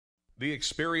The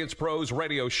Experience Pros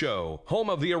Radio Show,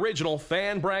 home of the original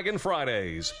Fan Braggin'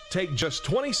 Fridays. Take just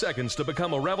 20 seconds to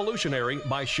become a revolutionary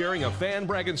by sharing a fan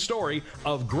bragging story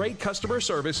of great customer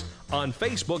service on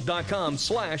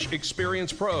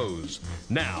Facebook.com/ExperiencePros.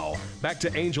 Now, back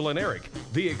to Angel and Eric,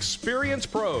 the Experience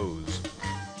Pros.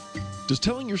 Does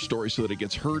telling your story so that it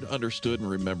gets heard, understood, and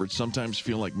remembered sometimes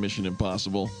feel like mission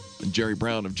impossible? And Jerry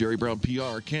Brown of Jerry Brown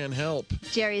PR can help.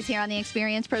 Jerry is here on the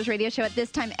Experience Pros Radio Show at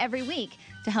this time every week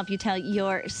to help you tell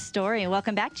your story.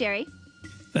 Welcome back, Jerry.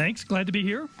 Thanks. Glad to be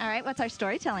here. All right. What's our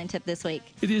storytelling tip this week?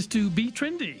 It is to be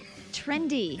trendy.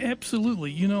 Trendy. Absolutely.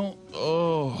 You know.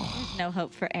 There's no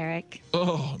hope for Eric.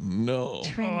 Oh, no.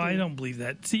 Trendy. Oh, I don't believe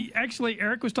that. See, actually,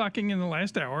 Eric was talking in the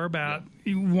last hour about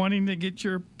wanting to get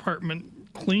your apartment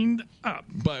cleaned up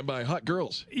By hot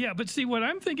girls. Yeah, but see, what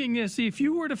I'm thinking is, see, if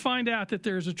you were to find out that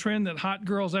there's a trend that hot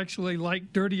girls actually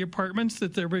like dirty apartments,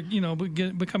 that they're,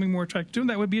 becoming more attracted to them,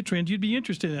 that would be a trend you'd be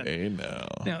interested in. Hey, now.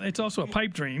 Now, it's also a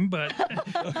pipe dream, but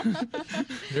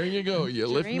there you go. You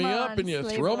lift me up and you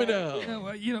throw me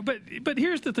down. But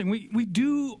here's the thing: we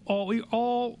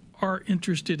all are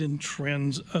interested in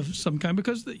trends of some kind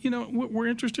because we're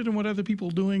interested in what other people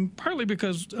are doing, partly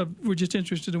because we're just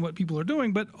interested in what people are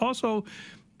doing, but also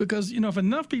because if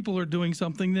enough people are doing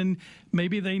something, then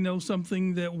maybe they know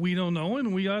something that we don't know,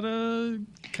 and we ought to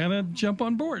kind of jump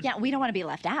on board. Yeah, we don't want to be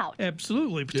left out.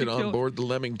 Absolutely. Get on board the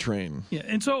lemming train. Yeah,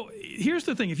 and so here's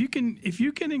the thing: if you can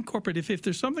incorporate, if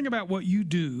there's something about what you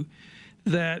do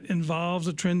that involves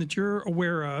a trend that you're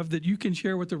aware of that you can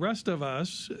share with the rest of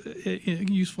us,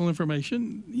 useful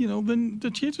information, then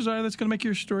the chances are that's going to make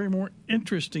your story more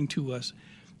interesting to us.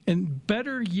 And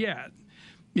better yet,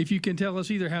 if you can tell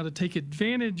us either how to take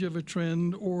advantage of a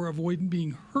trend or avoid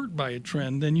being hurt by a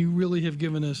trend, then you really have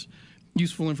given us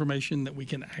useful information that we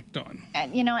can act on.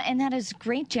 And that is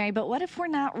great, Jerry, but what if we're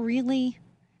not really,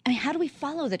 how do we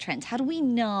follow the trends? How do we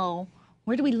know,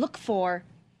 where do we look for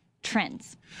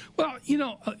trends? Well, in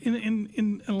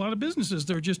a lot of businesses,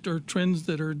 there are trends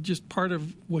that are just part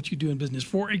of what you do in business.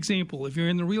 For example, if you're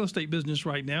in the real estate business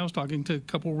right now, I was talking to a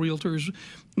couple of realtors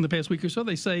in the past week or so,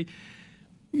 they say,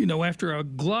 after a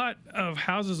glut of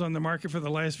houses on the market for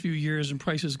the last few years and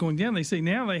prices going down, they say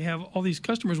now they have all these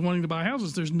customers wanting to buy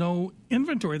houses. There's no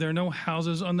inventory. There are no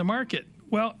houses on the market.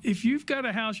 Well, if you've got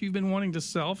a house you've been wanting to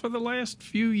sell for the last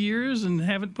few years and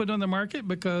haven't put on the market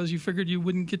because you figured you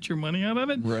wouldn't get your money out of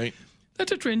it, right?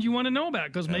 That's a trend you want to know about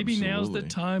because maybe now's the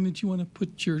time that you want to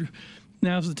put your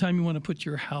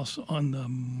house on the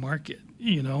market.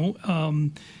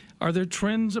 Are there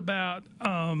trends about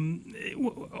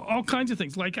all kinds of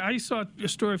things? Like I saw a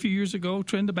story a few years ago,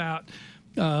 trend about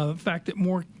the fact that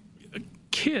more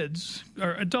kids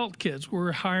or adult kids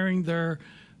were hiring their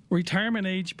retirement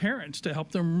age parents to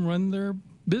help them run their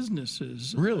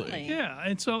businesses. Really? Yeah,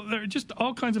 and so there are just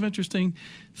all kinds of interesting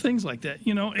things like that.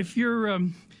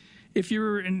 If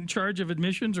you're in charge of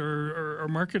admissions or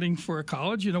marketing for a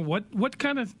college, what are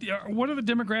the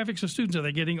demographics of students? Are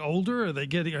they getting older? Are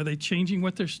they changing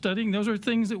what they're studying? Those are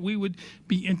things that we would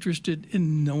be interested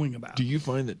in knowing about. Do you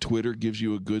find that Twitter gives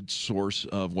you a good source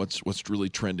of what's really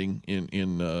trending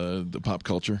in the pop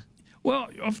culture? Well,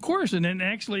 of course, and then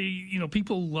actually,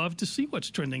 people love to see what's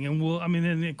trending, and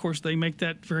and of course, they make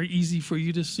that very easy for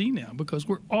you to see now because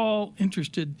we're all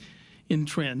interested in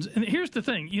trends. And here's the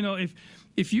thing,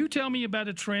 if you tell me about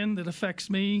a trend that affects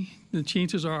me, the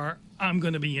chances are I'm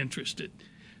going to be interested.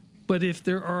 But if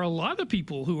there are a lot of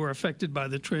people who are affected by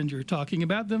the trend you're talking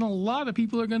about, then a lot of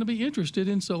people are going to be interested,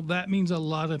 and so that means a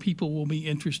lot of people will be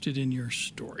interested in your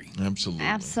story. Absolutely.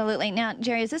 Absolutely. Now,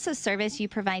 Jerry, is this a service you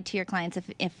provide to your clients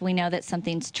if we know that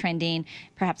something's trending?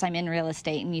 Perhaps I'm in real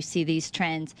estate and you see these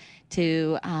trends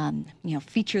to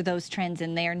feature those trends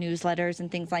in their newsletters and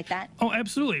things like that? Oh,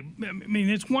 absolutely.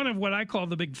 It's one of what I call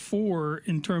the big four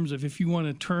in terms of if you want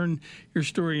to turn your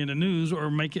story into news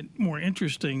or make it more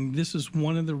interesting, this is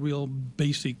one of the real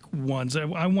basic ones.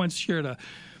 I once shared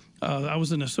I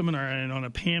was in a seminar and on a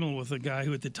panel with a guy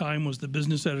who at the time was the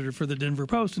business editor for the Denver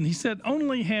Post, and he said,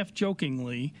 only half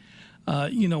jokingly,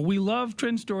 we love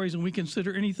trend stories and we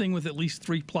consider anything with at least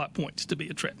 3 plot points to be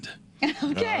a trend.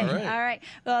 Okay. All right.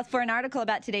 Well, for an article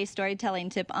about today's storytelling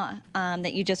tip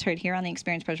that you just heard here on the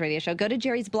Experience Pros Radio Show, go to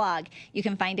Jerry's blog. You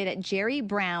can find it at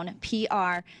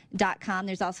jerrybrownpr.com.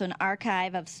 There's also an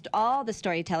archive of all the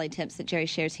storytelling tips that Jerry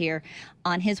shares here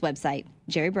on his website,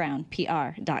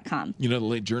 jerrybrownpr.com. You know, the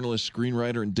late journalist,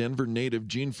 screenwriter, and Denver native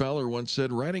Gene Fowler once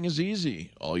said, "Writing is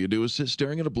easy. All you do is sit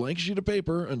staring at a blank sheet of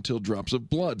paper until drops of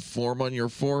blood form on your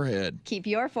forehead." Keep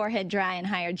your forehead dry and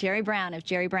hire Jerry Brown of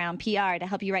Jerry Brown PR to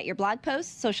help you write your blog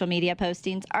posts, social media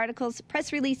postings, articles,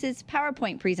 press releases,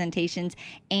 PowerPoint presentations,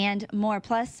 and more.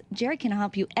 Plus, Jerry can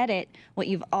help you edit what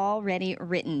you've already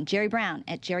written. Jerry Brown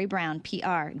at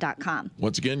jerrybrownpr.com.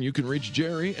 Once again, you can reach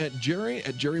Jerry at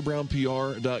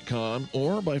jerrybrownpr.com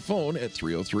or by phone at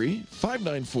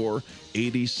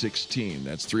 303-594-8016.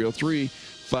 That's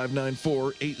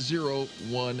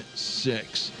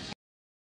 303-594-8016.